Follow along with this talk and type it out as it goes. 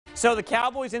So the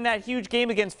Cowboys in that huge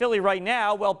game against Philly right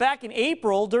now. Well, back in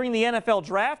April during the NFL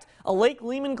draft, a Lake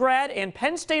Lehman grad and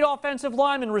Penn State offensive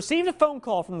lineman received a phone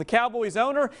call from the Cowboys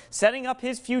owner setting up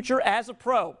his future as a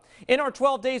pro. In our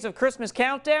 12 Days of Christmas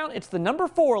countdown, it's the number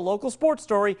 4 local sports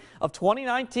story of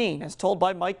 2019, as told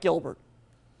by Mike Gilbert.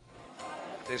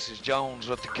 This is Jones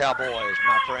with the Cowboys,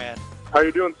 my friend. How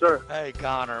you doing, sir? Hey,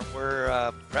 Connor.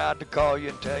 We're proud to call you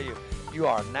and tell you you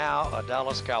are now a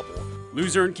Dallas Cowboy.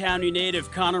 Luzerne County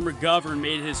native Connor McGovern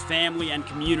made his family and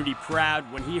community proud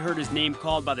when he heard his name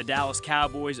called by the Dallas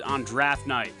Cowboys on draft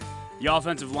night. The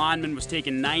offensive lineman was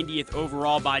taken 90th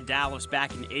overall by Dallas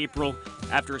back in April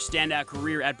after a standout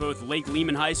career at both Lake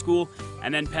Lehman High School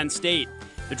and then Penn State.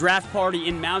 The draft party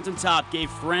in Mountaintop gave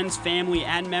friends, family,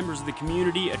 and members of the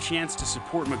community a chance to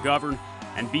support McGovern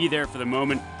and be there for the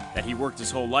moment that he worked his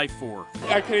whole life for.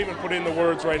 I can't even put into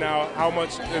words right now how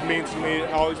much it means to me,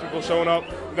 all these people showing up.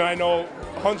 Then I know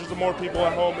hundreds of more people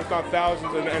at home, if not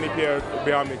thousands, in NEP are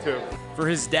beyond me too. For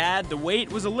his dad, the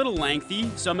wait was a little lengthy.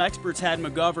 Some experts had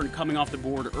McGovern coming off the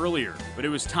board earlier, but it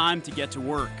was time to get to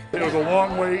work. It was a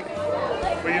long wait,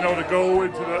 but to go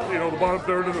into the bottom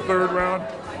third of the third round,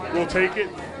 we'll take it.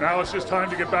 Now it's just time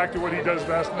to get back to what he does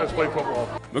best, and that's play football.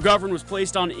 McGovern was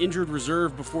placed on injured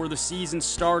reserve before the season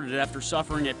started after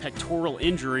suffering a pectoral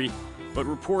injury, but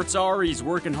reports are he's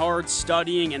working hard,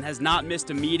 studying, and has not missed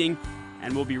a meeting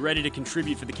and will be ready to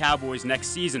contribute for the Cowboys next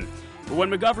season. But when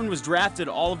McGovern was drafted,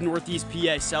 all of Northeast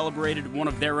PA celebrated one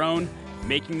of their own,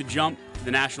 making the jump to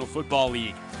the National Football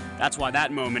League. That's why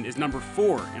that moment is number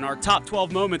 4 in our top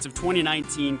 12 moments of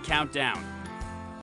 2019 countdown.